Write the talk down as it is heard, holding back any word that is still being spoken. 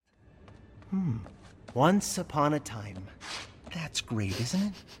Once upon a time. That's great, isn't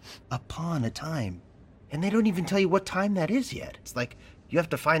it? Upon a time. And they don't even tell you what time that is yet. It's like you have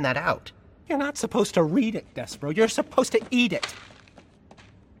to find that out. You're not supposed to read it, Despero. You're supposed to eat it.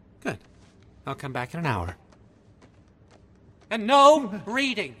 Good. I'll come back in an hour. And no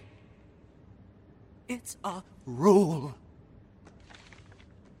reading. It's a rule.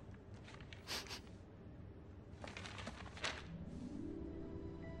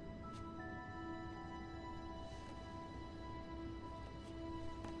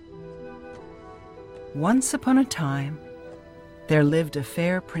 Once upon a time, there lived a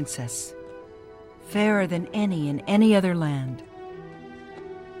fair princess, fairer than any in any other land.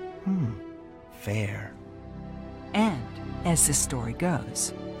 Fair. And, as the story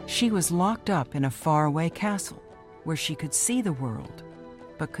goes, she was locked up in a faraway castle where she could see the world,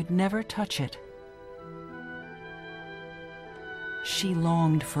 but could never touch it. She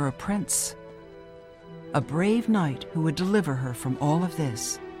longed for a prince, a brave knight who would deliver her from all of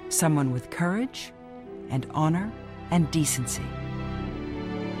this, someone with courage and honor and decency.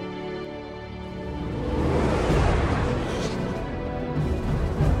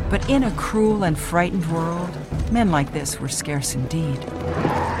 But in a cruel and frightened world, men like this were scarce indeed.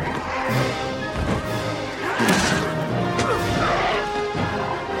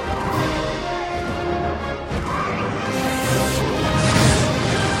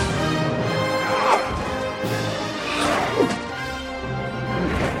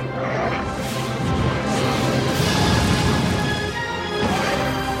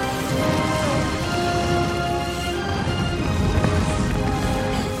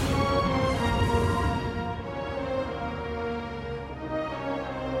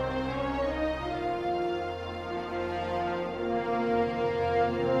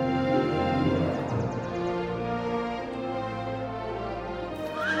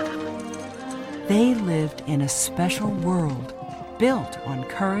 They lived in a special world built on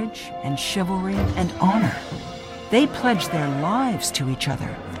courage and chivalry and honor. They pledged their lives to each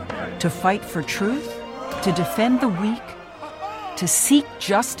other, to fight for truth, to defend the weak, to seek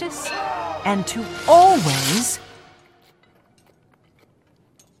justice, and to always...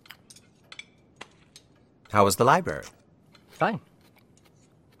 How was the library? Fine.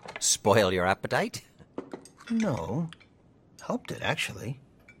 Spoil your appetite? No. Helped it, actually.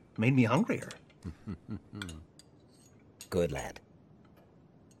 Made me hungrier. Good lad.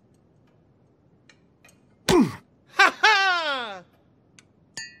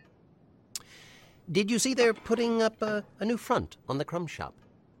 Did you see they're putting up a new front on the crumb shop?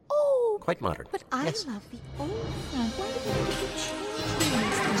 Oh, Quite modern. but I Yes. love the old front. Why did they make a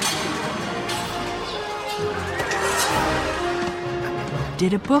change?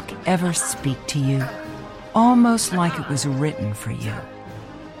 Did a book ever speak to you, almost like it was written for you?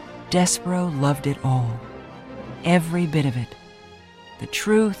 Despero loved it all, every bit of it. The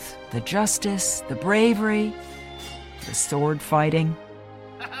truth, the justice, the bravery, the sword fighting.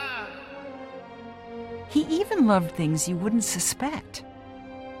 He even loved things you wouldn't suspect.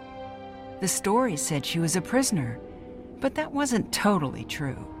 The story said she was a prisoner, but that wasn't totally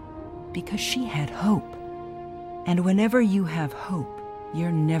true, because she had hope. And whenever you have hope,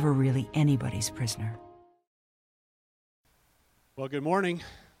 you're never really anybody's prisoner. Well, good morning.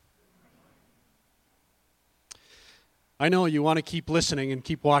 I know you want to keep listening and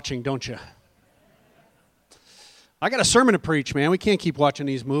keep watching, don't you? I got a sermon to preach, man. We can't keep watching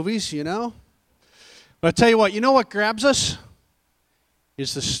these movies, you know? But I tell you what grabs us?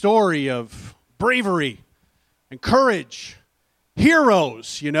 Is the story of bravery and courage.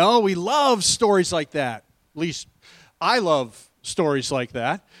 Heroes, you know? We love stories like that. At least I love stories like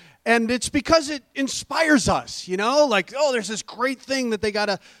that. And it's because it inspires us, you know? Like, oh, there's this great thing that they got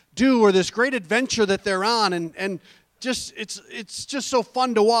to do or this great adventure that they're on. And just it's just so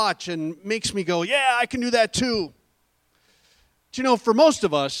fun to watch and makes me go, yeah, I can do that too. But you know, for most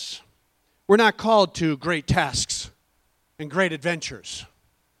of us, we're not called to great tasks and great adventures.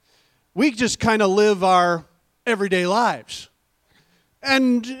 We just kind of live our everyday lives.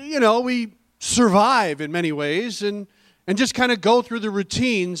 And, you know, we survive in many ways and just kind of go through the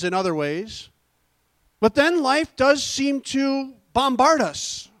routines in other ways. But then life does seem to bombard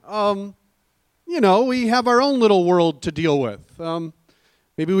us. You know, we have our own little world to deal with.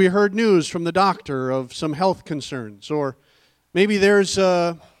 Maybe we heard news from the doctor of some health concerns, or maybe there's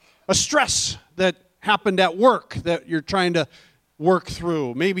a stress that happened at work that you're trying to work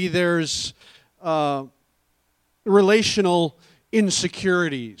through. Maybe there's relational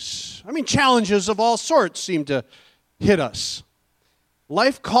insecurities. I mean, challenges of all sorts seem to hit us.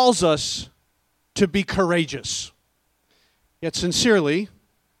 Life calls us to be courageous. Yet sincerely,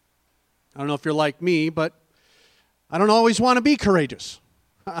 I don't know if you're like me, but I don't always want to be courageous.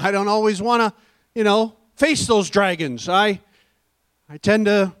 I don't always want to, face those dragons. I tend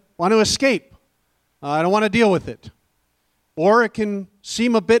to want to escape. I don't want to deal with it. Or it can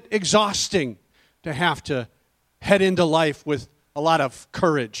seem a bit exhausting to have to head into life with a lot of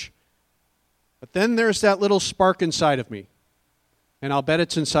courage. But then there's that little spark inside of me, and I'll bet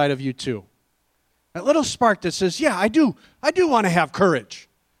it's inside of you too. That little spark that says, yeah, I do want to have courage.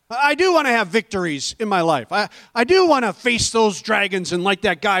 I do want to have victories in my life. I do want to face those dragons and like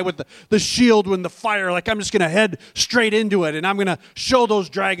that guy with the shield with the fire, like I'm just going to head straight into it and I'm going to show those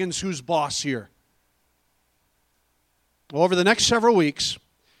dragons who's boss here. Well, over the next several weeks,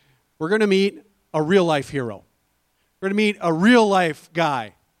 we're going to meet a real-life hero. We're going to meet a real-life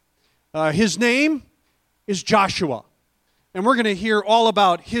guy. His name is Joshua. And we're going to hear all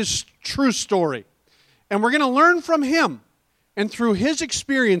about his true story. And we're going to learn from him and through his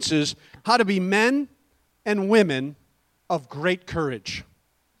experiences how to be men and women of great courage.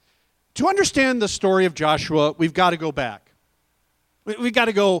 To understand the story of Joshua, we've got to go back. We've got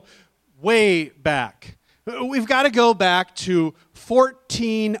to go way back. We've got to go back to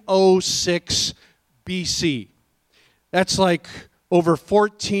 1406 BC. That's like over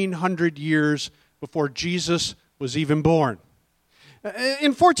 1,400 years before Jesus was even born.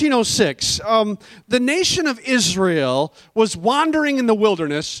 In 1406, the nation of Israel was wandering in the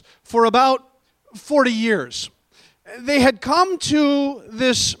wilderness for about 40 years. They had come to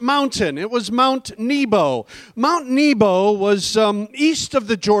this mountain. It was Mount Nebo. Mount Nebo was east of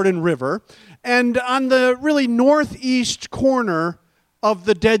the Jordan River and on the really northeast corner of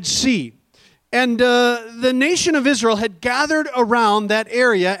the Dead Sea. And the nation of Israel had gathered around that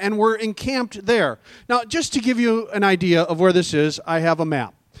area and were encamped there. Now, just to give you an idea of where this is, I have a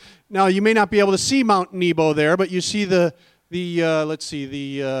map. Now, you may not be able to see Mount Nebo there, but you see the Dead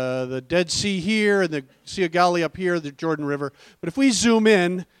Sea here and the Sea of Galilee up here, the Jordan River. But if we zoom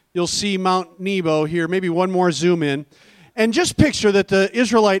in, you'll see Mount Nebo here. Maybe one more zoom in. And just picture that the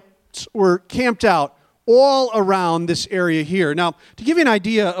Israelites were camped out all around this area here. Now, to give you an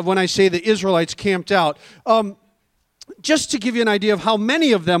idea of when I say the Israelites camped out, just to give you an idea of how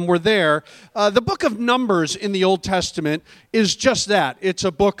many of them were there, the book of Numbers in the Old Testament is just that. It's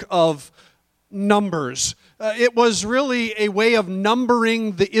a book of numbers. It was really a way of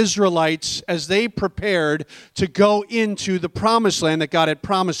numbering the Israelites as they prepared to go into the promised land that God had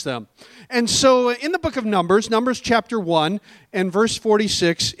promised them. And so in the book of Numbers, Numbers chapter 1 and verse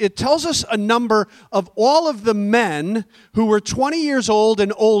 46, it tells us a number of all of the men who were 20 years old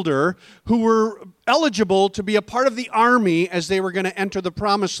and older who were eligible to be a part of the army as they were going to enter the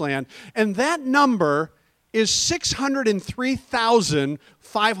promised land. And that number is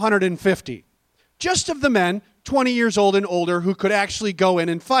 603,550. Just of the men 20 years old and older who could actually go in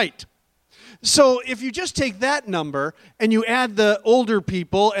and fight. So if you just take that number and you add the older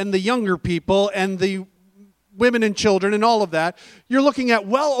people and the younger people and the women and children and all of that, you're looking at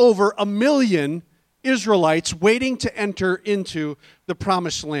well over 1 million Israelites waiting to enter into the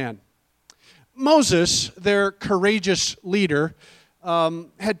promised land. Moses, their courageous leader,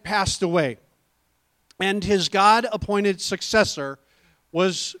 had passed away. And his God-appointed successor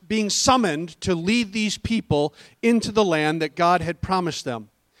was being summoned to lead these people into the land that God had promised them.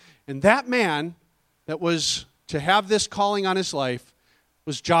 And that man that was to have this calling on his life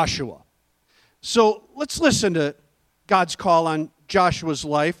was Joshua. So let's listen to God's call on Joshua's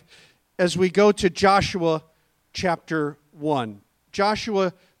life as we go to Joshua chapter 1.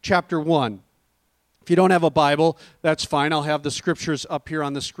 Joshua chapter 1. If you don't have a Bible, that's fine. I'll have the scriptures up here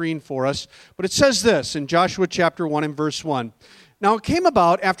on the screen for us. But it says this in Joshua chapter 1 and verse 1. Now it came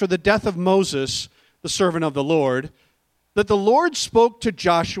about after the death of Moses, the servant of the Lord, that the Lord spoke to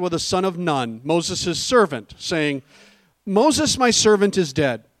Joshua the son of Nun, Moses' servant, saying, Moses, my servant, is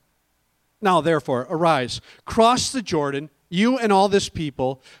dead. Now, therefore, arise, cross the Jordan, you and all this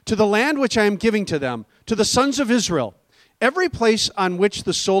people, to the land which I am giving to them, to the sons of Israel. Every place on which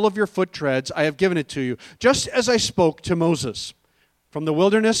the sole of your foot treads, I have given it to you, just as I spoke to Moses. From the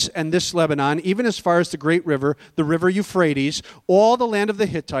wilderness and this Lebanon, even as far as the great river, the river Euphrates, all the land of the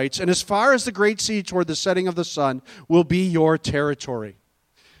Hittites, and as far as the great sea toward the setting of the sun, will be your territory.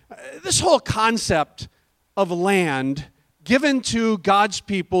 This whole concept of land given to God's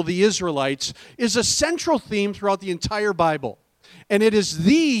people, the Israelites, is a central theme throughout the entire Bible. And it is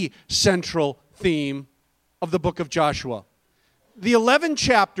the central theme of the book of Joshua. the 11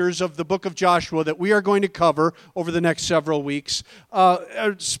 chapters of the book of Joshua that we are going to cover over the next several weeks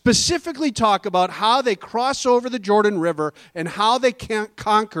specifically talk about how they cross over the Jordan River and how they can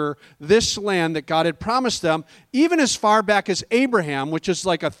conquer this land that God had promised them, even as far back as Abraham, which is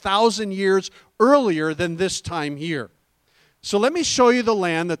like 1,000 years earlier than this time here. So let me show you the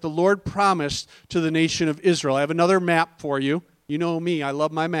land that the Lord promised to the nation of Israel. I have another map for you. You know me, I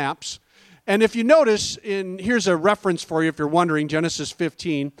love my maps. And if you notice, here's a reference for you if you're wondering, Genesis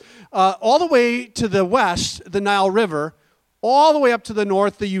 15, all the way to the west, the Nile River, all the way up to the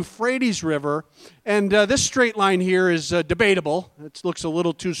north, the Euphrates River. And this straight line here is debatable. It looks a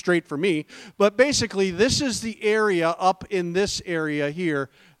little too straight for me. But basically, this is the area up in this area here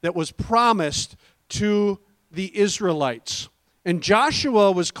that was promised to the Israelites. And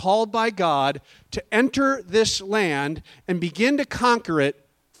Joshua was called by God to enter this land and begin to conquer it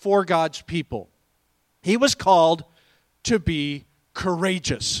for God's people. He was called to be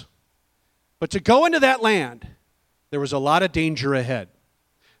courageous. But to go into that land, there was a lot of danger ahead.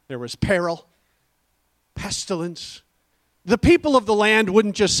 There was peril, pestilence. The people of the land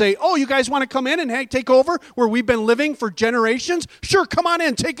wouldn't just say, oh, you guys want to come in and take over where we've been living for generations? Sure, come on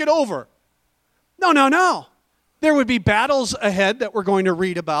in, take it over. No. There would be battles ahead that we're going to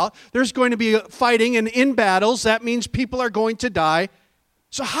read about. There's going to be fighting, and in battles, that means people are going to die.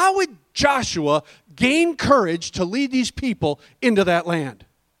 So how would Joshua gain courage to lead these people into that land?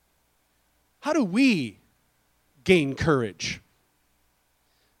 How do we gain courage?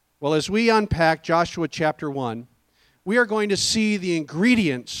 Well, as we unpack Joshua chapter 1, we are going to see the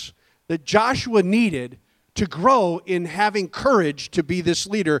ingredients that Joshua needed to grow in having courage to be this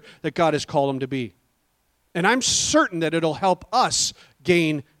leader that God has called him to be. And I'm certain that it'll help us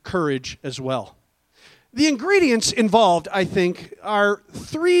gain courage as well. The ingredients involved, I think, are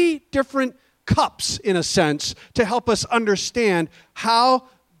 3 different cups, in a sense, to help us understand how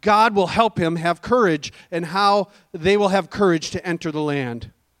God will help him have courage and how they will have courage to enter the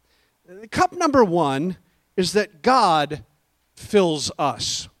land. Cup number 1 is that God fills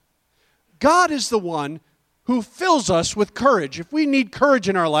us. God is the one who fills us with courage. If we need courage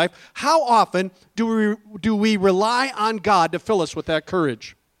in our life, how often do we rely on God to fill us with that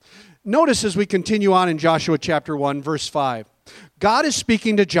courage? Notice as we continue on in Joshua chapter 1, verse 5. God is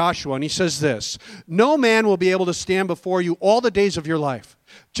speaking to Joshua, and he says this, no man will be able to stand before you all the days of your life.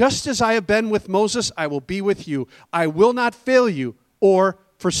 Just as I have been with Moses, I will be with you. I will not fail you or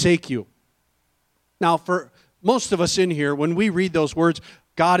forsake you. Now, for most of us in here, when we read those words,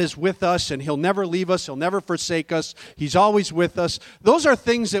 God is with us, and he'll never leave us, he'll never forsake us, he's always with us. Those are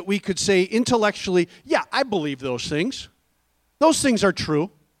things that we could say intellectually, yeah, I believe those things. Those things are true.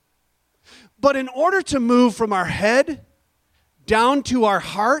 But in order to move from our head down to our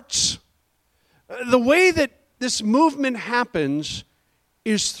hearts, the way that this movement happens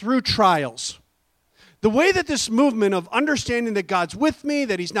is through trials. The way that this movement of understanding that God's with me,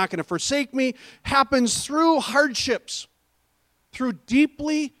 that he's not going to forsake me, happens through hardships, through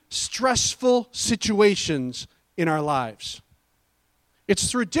deeply stressful situations in our lives. It's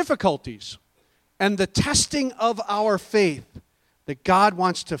through difficulties and the testing of our faith that God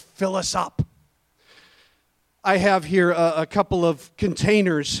wants to fill us up. I have here a couple of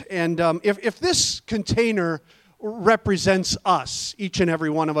containers, and if this container represents us, each and every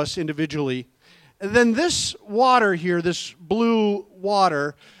one of us individually, then this water here, this blue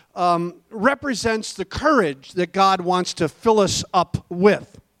water, represents the courage that God wants to fill us up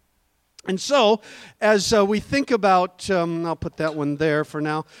with. And so, as we think about, I'll put that one there for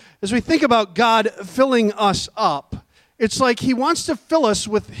now, as we think about God filling us up, it's like he wants to fill us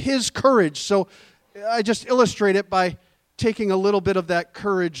with his courage. So I just illustrate it by taking a little bit of that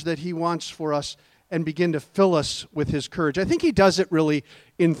courage that he wants for us and begin to fill us with his courage. I think he does it really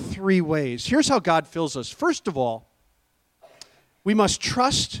in 3 ways. Here's how God fills us. First of all, we must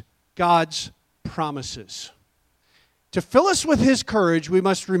trust God's promises. To fill us with his courage, we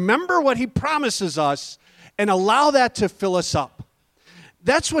must remember what he promises us and allow that to fill us up.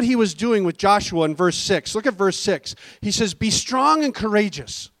 That's what he was doing with Joshua in verse 6. Look at verse 6. He says, be strong and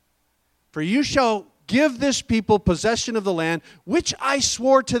courageous, for you shall give this people possession of the land, which I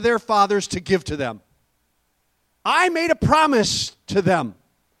swore to their fathers to give to them. I made a promise to them,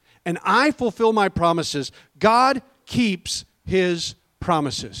 and I fulfill my promises. God keeps his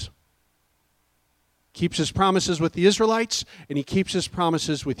promises. Keeps his promises with the Israelites, and he keeps his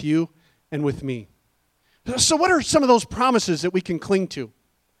promises with you and with me. So what are some of those promises that we can cling to?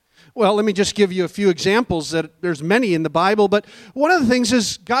 Well, let me just give you a few examples. That there's many in the Bible, but one of the things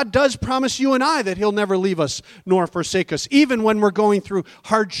is God does promise you and I that he'll never leave us nor forsake us, even when we're going through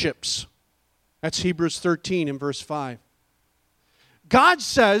hardships. That's Hebrews 13 in verse 5. God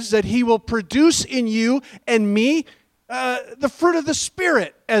says that he will produce in you and me the fruit of the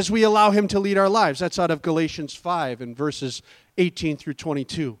Spirit as we allow him to lead our lives. That's out of Galatians 5 and verses 18 through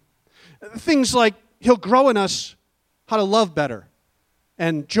 22. Things like he'll grow in us how to love better,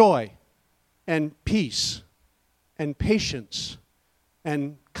 and joy, and peace, and patience,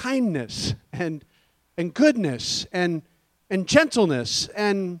 and kindness, and goodness, and gentleness,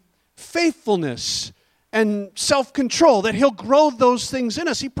 and faithfulness, and self-control, that he'll grow those things in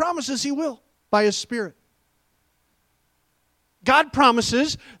us. He promises he will by his Spirit. God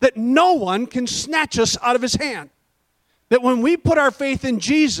promises that no one can snatch us out of his hand. That when we put our faith in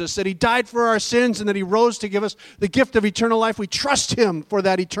Jesus, that he died for our sins and that he rose to give us the gift of eternal life, we trust him for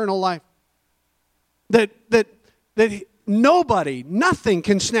that eternal life. That nobody, nothing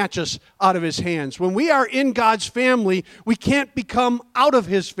can snatch us out of his hands. When we are in God's family, we can't become out of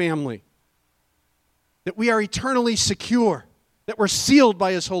his family. That we are eternally secure. That we're sealed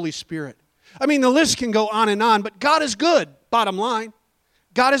by his Holy Spirit. I mean, the list can go on, but God is good, bottom line.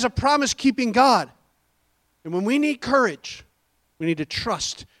 God is a promise-keeping God. And when we need courage, we need to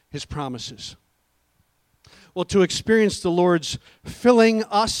trust his promises. Well, to experience the Lord's filling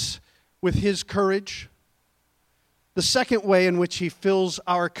us with his courage, the second way in which he fills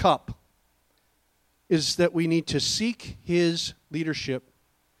our cup is that we need to seek his leadership.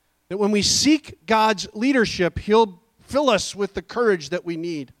 That when we seek God's leadership, he'll fill us with the courage that we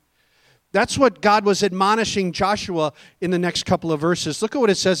need. That's what God was admonishing Joshua in the next couple of verses. Look at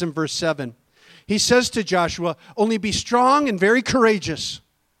what it says in verse 7. He says to Joshua, "Only be strong and very courageous.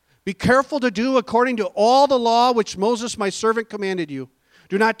 Be careful to do according to all the law which Moses my servant commanded you.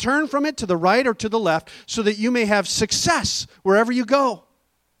 Do not turn from it to the right or to the left, so that you may have success wherever you go.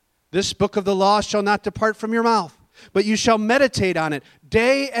 This book of the law shall not depart from your mouth, but you shall meditate on it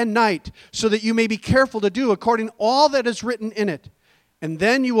day and night, so that you may be careful to do according to all that is written in it. And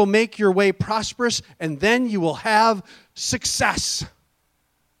then you will make your way prosperous, and then you will have success."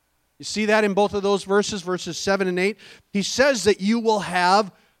 You see that in both of those verses, verses 7 and 8? He says that you will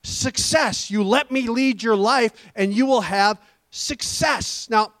have success. You let me lead your life, and you will have success.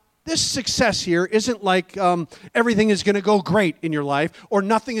 Now, this success here isn't like everything is going to go great in your life, or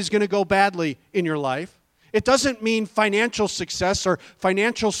nothing is going to go badly in your life. It doesn't mean financial success or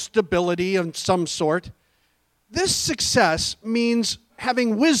financial stability of some sort. This success means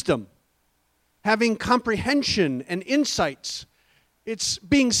having wisdom, having comprehension and insights. It's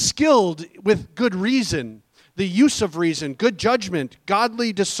being skilled with good reason, the use of reason, good judgment,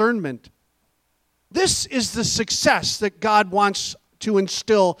 godly discernment. This is the success that God wants to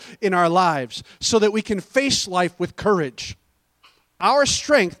instill in our lives so that we can face life with courage. Our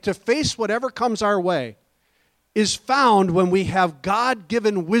strength to face whatever comes our way is found when we have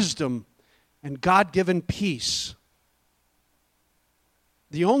God-given wisdom and God-given peace.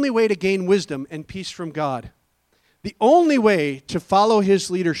 The only way to gain wisdom and peace from God, the only way to follow his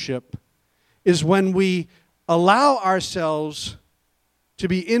leadership, is when we allow ourselves to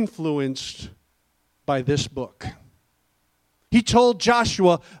be influenced by this book. He told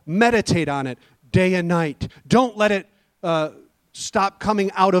Joshua, meditate on it day and night. Don't let it stop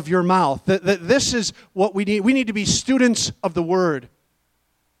coming out of your mouth. This is what we need. We need to be students of the Word.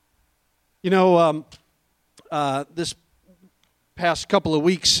 You know, this past couple of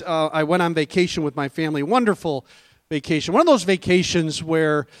weeks, I went on vacation with my family. Wonderful vacation. One of those vacations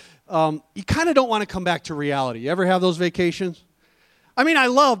where you kind of don't want to come back to reality. You ever have those vacations? I mean, I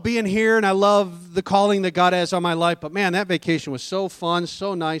love being here, and I love the calling that God has on my life, but man, that vacation was so fun,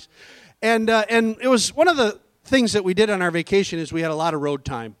 so nice. And it was one of the things that we did on our vacation is we had a lot of road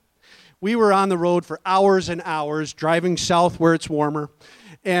time. We were on the road for hours and hours, driving south where it's warmer.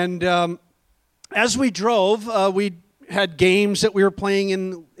 And as we drove, we had games that we were playing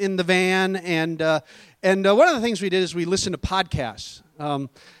in the van, and one of the things we did is we listened to podcasts.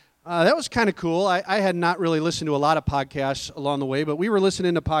 That was kind of cool. I had not really listened to a lot of podcasts along the way, but we were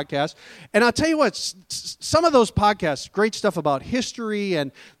listening to podcasts. And I'll tell you what, some of those podcasts, great stuff about history,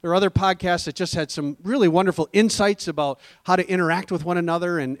 and there are other podcasts that just had some really wonderful insights about how to interact with one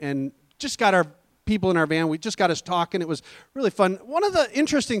another, and just got our people in our van, we just got us talking. It was really fun. One of the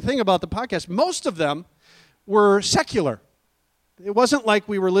interesting thing about the podcast, most of them were secular. It wasn't like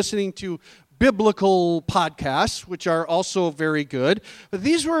we were listening to biblical podcasts, which are also very good. But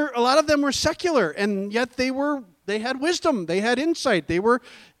a lot of them were secular, and yet they had wisdom, they had insight, they were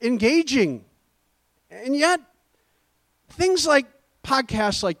engaging. And yet, things like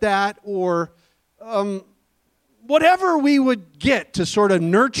podcasts like that, or whatever we would get to sort of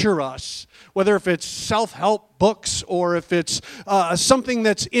nurture us, whether if it's self-help books or if it's something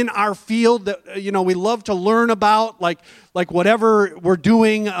that's in our field that we love to learn about, like whatever we're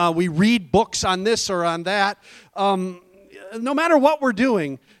doing, we read books on this or on that. No matter what we're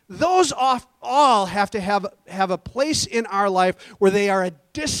doing, those all have to have a place in our life where they are a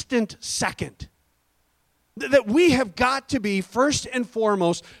distant second. That we have got to be, first and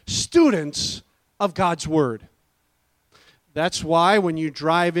foremost, students of God's Word. That's why when you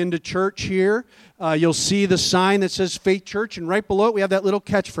drive into church here, you'll see the sign that says Faith Church, and right below it we have that little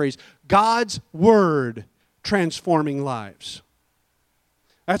catchphrase, God's Word transforming lives.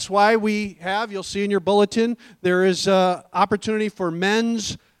 That's why we have, you'll see in your bulletin, there is an opportunity for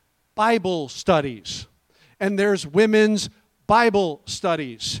men's Bible studies, and there's women's Bible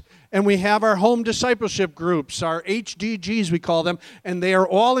studies. And we have our home discipleship groups, our HDGs we call them, and they are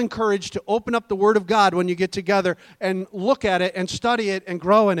all encouraged to open up the Word of God when you get together and look at it and study it and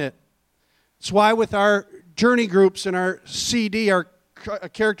grow in it. That's why with our journey groups and our CD, our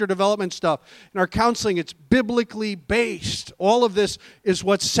character development stuff, and our counseling, it's biblically based. All of this is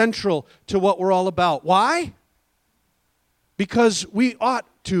what's central to what we're all about. Why? Because we ought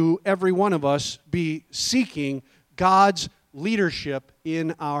to, every one of us, be seeking God's leadership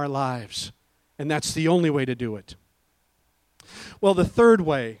in our lives. And that's the only way to do it. Well, the third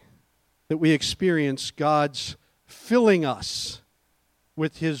way that we experience God's filling us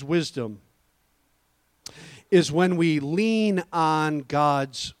with His wisdom is when we lean on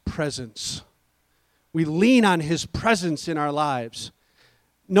God's presence. We lean on His presence in our lives.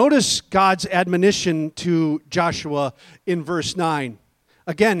 Notice God's admonition to Joshua in verse 9.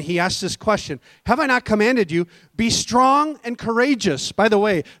 Again, he asks this question, have I not commanded you, be strong and courageous? By the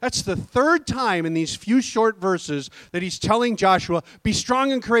way, that's the third time in these few short verses that he's telling Joshua, be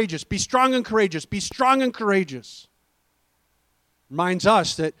strong and courageous, be strong and courageous, be strong and courageous. Reminds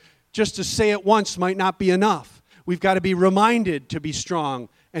us that just to say it once might not be enough. We've got to be reminded to be strong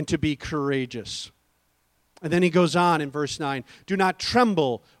and to be courageous. And then he goes on in verse 9, do not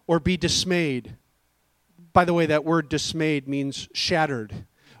tremble or be dismayed. By the way, that word dismayed means shattered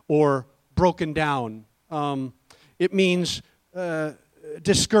or broken down. It means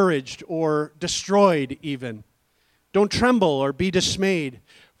discouraged or destroyed even. Don't tremble or be dismayed,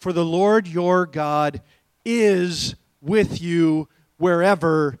 for the Lord your God is with you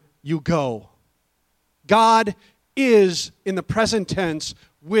wherever you go. God is, in the present tense,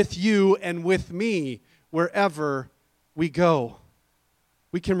 with you and with me wherever we go.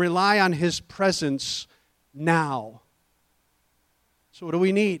 We can rely on His presence now. So what do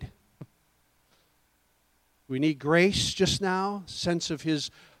we need? We need grace just now, sense of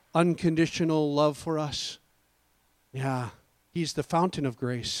His unconditional love for us. Yeah, He's the fountain of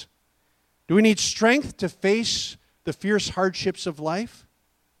grace. Do we need strength to face the fierce hardships of life?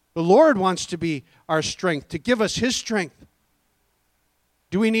 The Lord wants to be our strength, to give us His strength.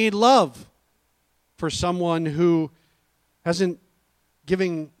 Do we need love for someone who hasn't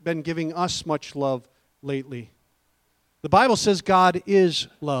been giving us much love lately? The Bible says God is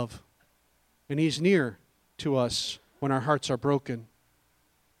love, and He's near to us when our hearts are broken.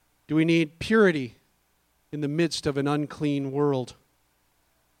 Do we need purity in the midst of an unclean world?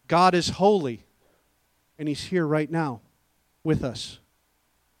 God is holy, and He's here right now with us.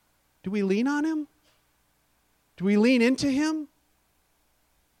 Do we lean on Him? Do we lean into Him?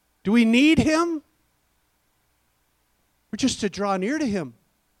 Do we need Him? Or just to draw near to Him?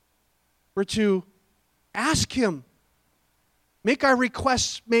 Or to ask Him? Make our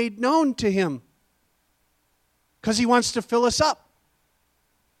requests made known to Him? Because He wants to fill us up.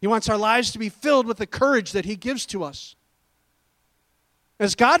 He wants our lives to be filled with the courage that He gives to us.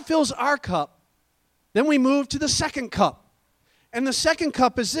 As God fills our cup, then we move to the second cup. And the second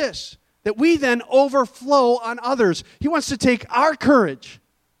cup is this, that we then overflow on others. He wants to take our courage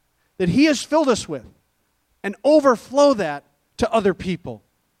that He has filled us with and overflow that to other people.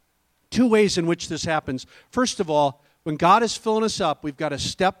 Two ways in which this happens. First of all, when God is filling us up, we've got to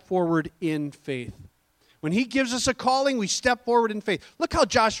step forward in faith. When He gives us a calling, we step forward in faith. Look how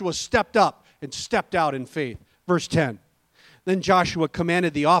Joshua stepped up and stepped out in faith. Verse 10. Then Joshua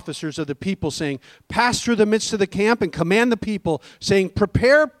commanded the officers of the people, saying, pass through the midst of the camp and command the people, saying,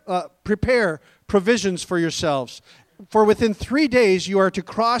 prepare provisions for yourselves. For within 3 days you are to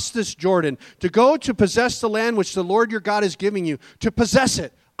cross this Jordan, to go to possess the land which the Lord your God is giving you, to possess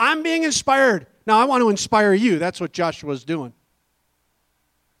it. I'm being inspired. Now I want to inspire you. That's what Joshua's doing.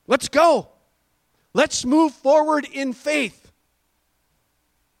 Let's go. Let's move forward in faith.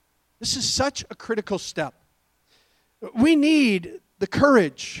 This is such a critical step. We need the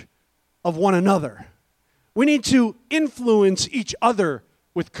courage of one another. We need to influence each other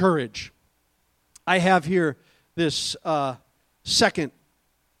with courage. I have here this second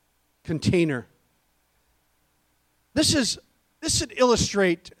container. This should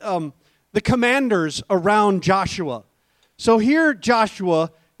illustrate the commanders around Joshua. So here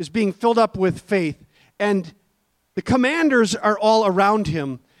Joshua is being filled up with faith, and the commanders are all around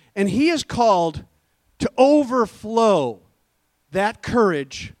him, and he is called to overflow that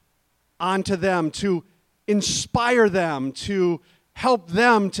courage onto them, to inspire them, to help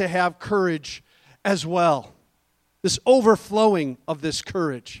them to have courage as well. This overflowing of this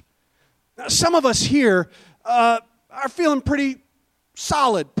courage. Now, some of us here are feeling pretty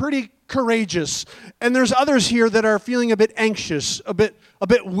solid, pretty courageous, and there's others here that are feeling a bit anxious, a bit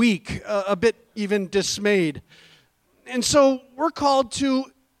weak, a bit even dismayed. And so we're called to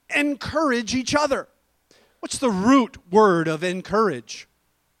encourage each other. What's the root word of encourage?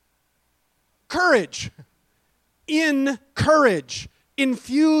 Courage. Encourage.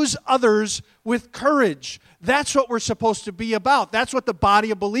 Infuse others with courage. That's what we're supposed to be about. That's what the body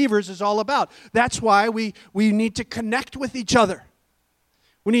of believers is all about. That's why we need to connect with each other.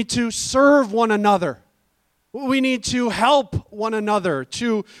 We need to serve one another. We need to help one another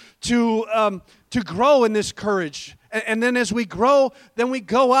to grow in this courage. And then as we grow, then we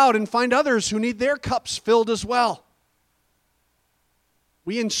go out and find others who need their cups filled as well.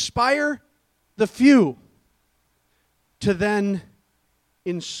 We inspire the few to then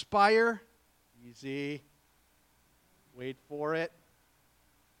inspire, easy, wait for it,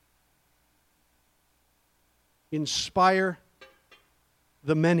 inspire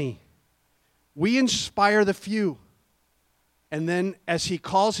the many. We inspire the few. And then as he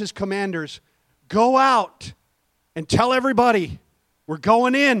calls his commanders, go out and tell everybody, we're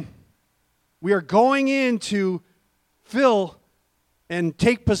going in. We are going in to fill and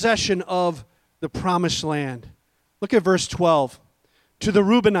take possession of the promised land. Look at verse 12. To the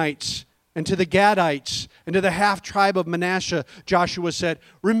Reubenites and to the Gadites and to the half-tribe of Manasseh, Joshua said,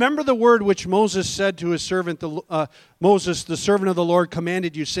 remember the word which Moses said to his servant, Moses, the servant of the Lord,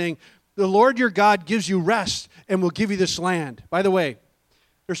 commanded you, saying, the Lord your God gives you rest and will give you this land. By the way,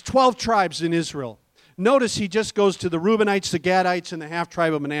 there's 12 tribes in Israel. Notice he just goes to the Reubenites, the Gadites, and the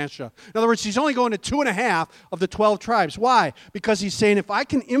half-tribe of Manasseh. In other words, he's only going to 2.5 of the 12 tribes. Why? Because he's saying, if I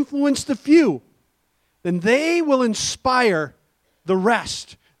can influence the few, then they will inspire the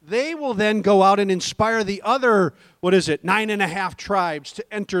rest. They will then go out and inspire the other, 9.5 tribes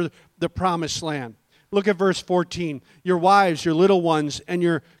to enter the promised land. Look at verse 14. Your wives, your little ones, and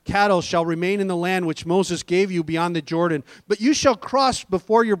your cattle shall remain in the land which Moses gave you beyond the Jordan. But you shall cross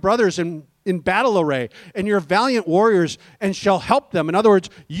before your brothers in battle array, and your valiant warriors, and shall help them. In other words,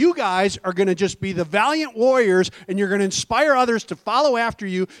 you guys are going to just be the valiant warriors, and you're going to inspire others to follow after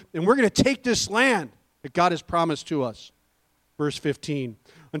you, and we're going to take this land that God has promised to us. Verse 15.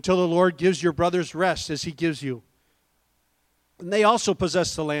 Until the Lord gives your brothers rest as he gives you. And they also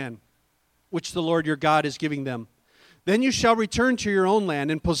possess the land which the Lord your God is giving them. Then you shall return to your own land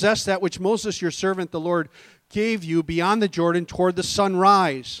and possess that which Moses your servant the Lord gave you beyond the Jordan toward the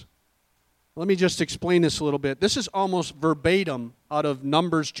sunrise. Let me just explain this a little bit. This is almost verbatim out of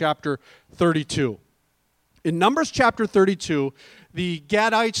Numbers chapter 32. In Numbers chapter 32, the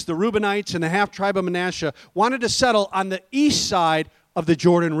Gadites, the Reubenites, and the half-tribe of Manasseh wanted to settle on the east side of the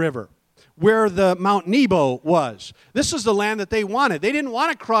Jordan River, where the Mount Nebo was. This is the land that they wanted. They didn't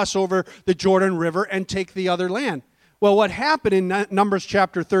want to cross over the Jordan River and take the other land. Well, what happened in Numbers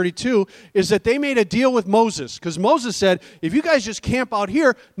chapter 32 is that they made a deal with Moses, because Moses said, if you guys just camp out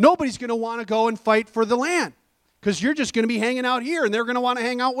here, nobody's going to want to go and fight for the land, because you're just going to be hanging out here, and they're going to want to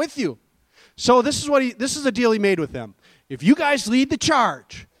hang out with you. So this is a deal he made with them. If you guys lead the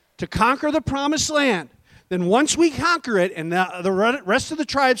charge to conquer the promised land, then once we conquer it and the rest of the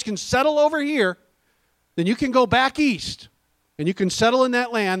tribes can settle over here, then you can go back east and you can settle in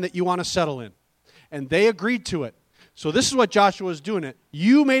that land that you want to settle in. And they agreed to it. So this is what Joshua was doing it.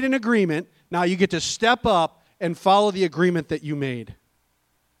 You made an agreement. Now you get to step up and follow the agreement that you made.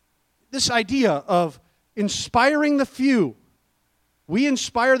 This idea of inspiring the few. We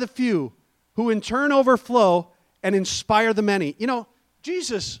inspire the few who in turn overflow and inspire the many. You know,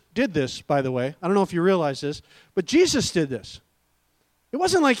 Jesus did this, by the way. I don't know if you realize this, but Jesus did this. It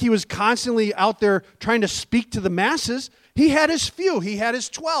wasn't like he was constantly out there trying to speak to the masses. He had his few. He had his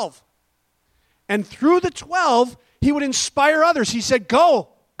 12. And through the 12, he would inspire others. He said, go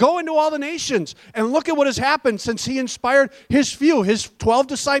into all the nations. And look at what has happened since he inspired his few, his 12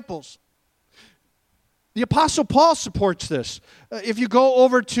 disciples. The Apostle Paul supports this. If you go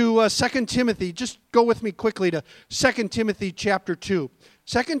over to 2 Timothy, just go with me quickly to 2 Timothy chapter 2.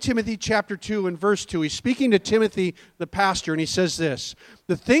 2 Timothy chapter 2 and verse 2, he's speaking to Timothy, the pastor, and he says this,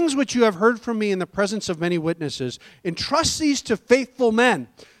 "The things which you have heard from me in the presence of many witnesses, entrust these to faithful men."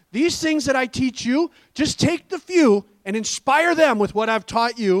 These things that I teach you, just take the few and inspire them with what I've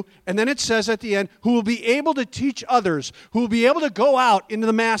taught you. And then it says at the end, who will be able to teach others, who will be able to go out into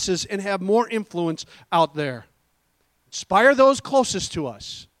the masses and have more influence out there. Inspire those closest to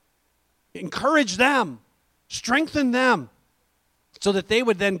us. Encourage them. Strengthen them so that they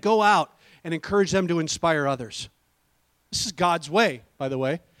would then go out and encourage them to inspire others. This is God's way, by the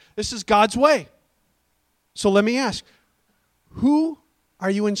way. This is God's way. So let me ask, who are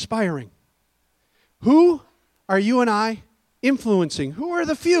you inspiring? Who are you and I influencing? Who are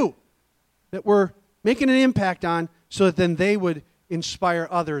the few that we're making an impact on so that then they would inspire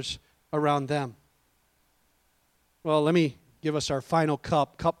others around them? Well, let me give us our final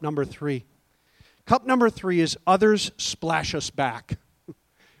cup number 3. Cup number 3 is others splash us back.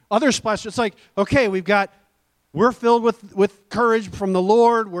 Others splash. It's like, okay, we're filled with courage from the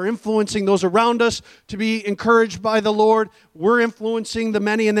Lord. We're influencing those around us to be encouraged by the Lord. We're influencing the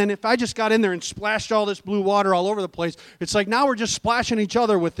many. And then if I just got in there and splashed all this blue water all over the place, it's like now we're just splashing each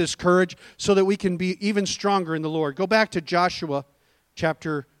other with this courage so that we can be even stronger in the Lord. Go back to Joshua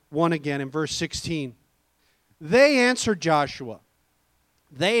chapter 1 again in verse 16. They answered Joshua.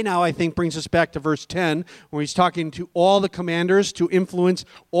 They now, I think, brings us back to verse 10, where he's talking to all the commanders to influence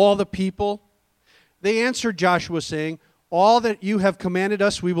all the people. They answered Joshua, saying, "All that you have commanded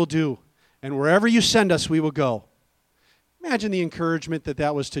us we will do, and wherever you send us we will go." Imagine the encouragement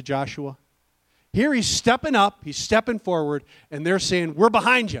that was to Joshua. Here he's stepping up, he's stepping forward, and they're saying, "We're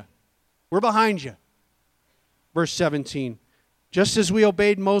behind you. We're behind you." Verse 17, "Just as we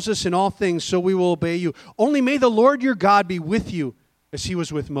obeyed Moses in all things, so we will obey you. Only may the Lord your God be with you as he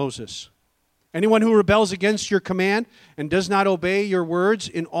was with Moses. Anyone who rebels against your command and does not obey your words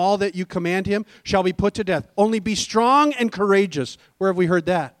in all that you command him shall be put to death. Only be strong and courageous." Where have we heard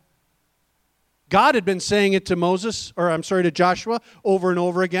that? God had been saying it to Joshua over and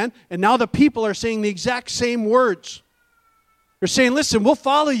over again, and now the people are saying the exact same words. They're saying, "Listen, we'll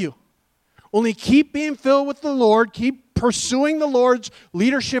follow you. Only keep being filled with the Lord, keep pursuing the Lord's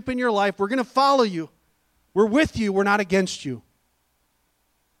leadership in your life. We're going to follow you. We're with you, we're not against you."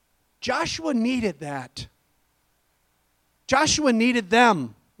 Joshua needed that. Joshua needed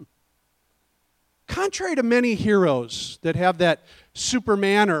them. Contrary to many heroes that have that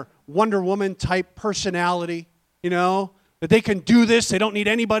Superman or Wonder Woman type personality, that they can do this, they don't need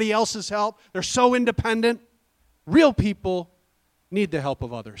anybody else's help, they're so independent. Real people need the help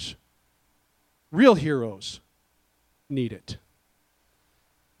of others. Real heroes need it.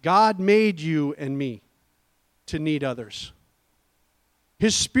 God made you and me to need others.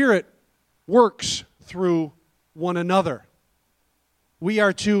 His Spirit works through one another. We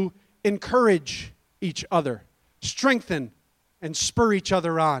are to encourage each other, strengthen and spur each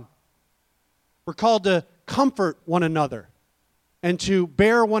other on. We're called to comfort one another and to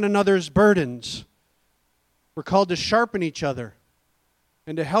bear one another's burdens. We're called to sharpen each other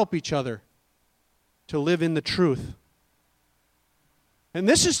and to help each other to live in the truth. And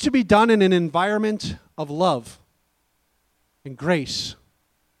this is to be done in an environment of love and grace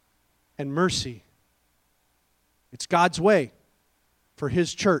and mercy. It's God's way for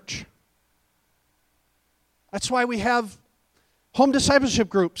His church. That's why we have home discipleship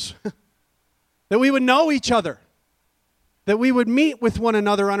groups, that we would know each other, that we would meet with one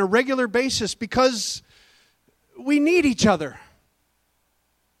another on a regular basis because we need each other.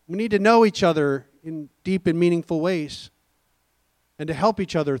 We need to know each other in deep and meaningful ways and to help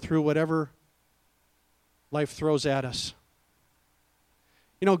each other through whatever life throws at us.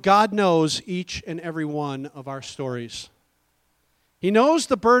 God knows each and every one of our stories. He knows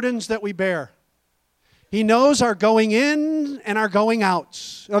the burdens that we bear. He knows our going in and our going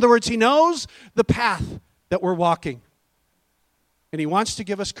outs. In other words, He knows the path that we're walking. And He wants to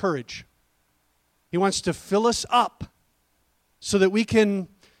give us courage. He wants to fill us up so that we can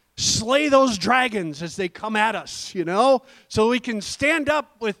slay those dragons as they come at us, so we can stand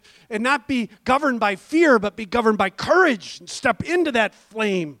up with and not be governed by fear, but be governed by courage and step into that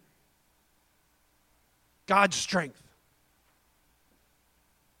flame. God's strength.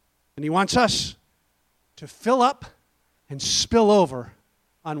 And He wants us to fill up and spill over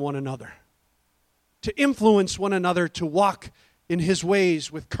on one another, to influence one another to walk in His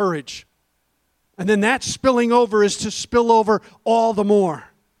ways with courage. And then that spilling over is to spill over all the more.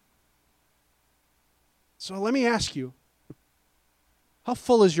 So let me ask you, how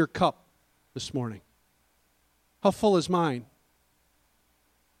full is your cup this morning? How full is mine?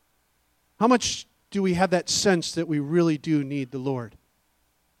 How much do we have that sense that we really do need the Lord?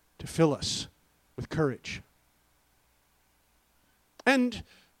 to fill us with courage. And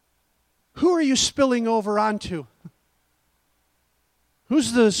who are you spilling over onto?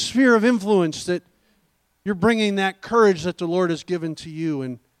 Who's the sphere of influence that you're bringing that courage that the Lord has given to you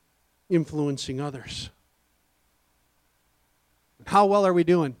and influencing others? How well are we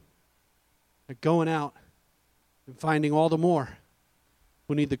doing at going out and finding all the more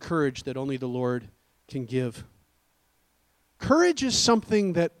who need the courage that only the Lord can give? Courage is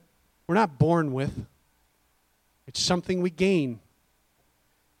something that we're not born with. It's something we gain.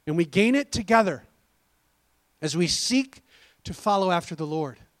 And we gain it together as we seek to follow after the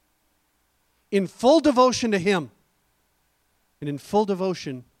Lord in full devotion to Him and in full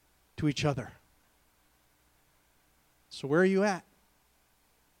devotion to each other. So where are you at?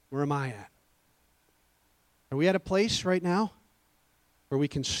 Where am I at? Are we at a place right now where we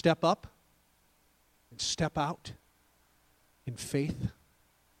can step up and step out in faith?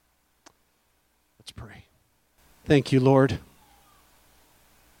 Let's pray. Thank you, Lord,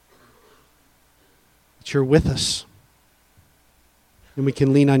 that you're with us and we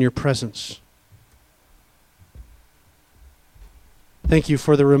can lean on your presence. Thank you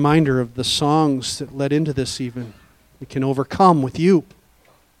for the reminder of the songs that led into this even. We can overcome with you.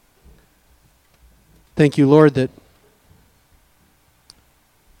 Thank you, Lord, that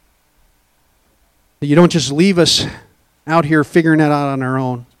you don't just leave us out here figuring it out on our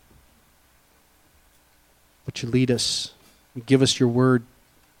own, but you lead us. You give us your word.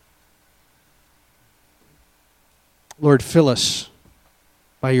 Lord, fill us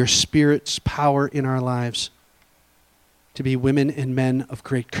by your Spirit's power in our lives to be women and men of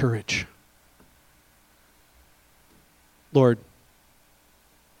great courage. Lord,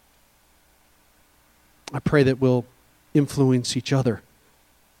 I pray that we'll influence each other,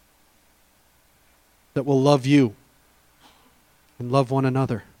 that we'll love you and love one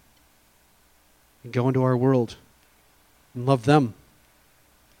another and go into our world and love them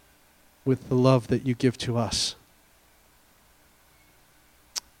with the love that you give to us.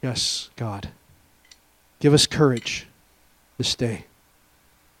 Yes, God, give us courage this day.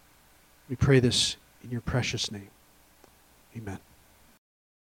 We pray this in your precious name. Amen.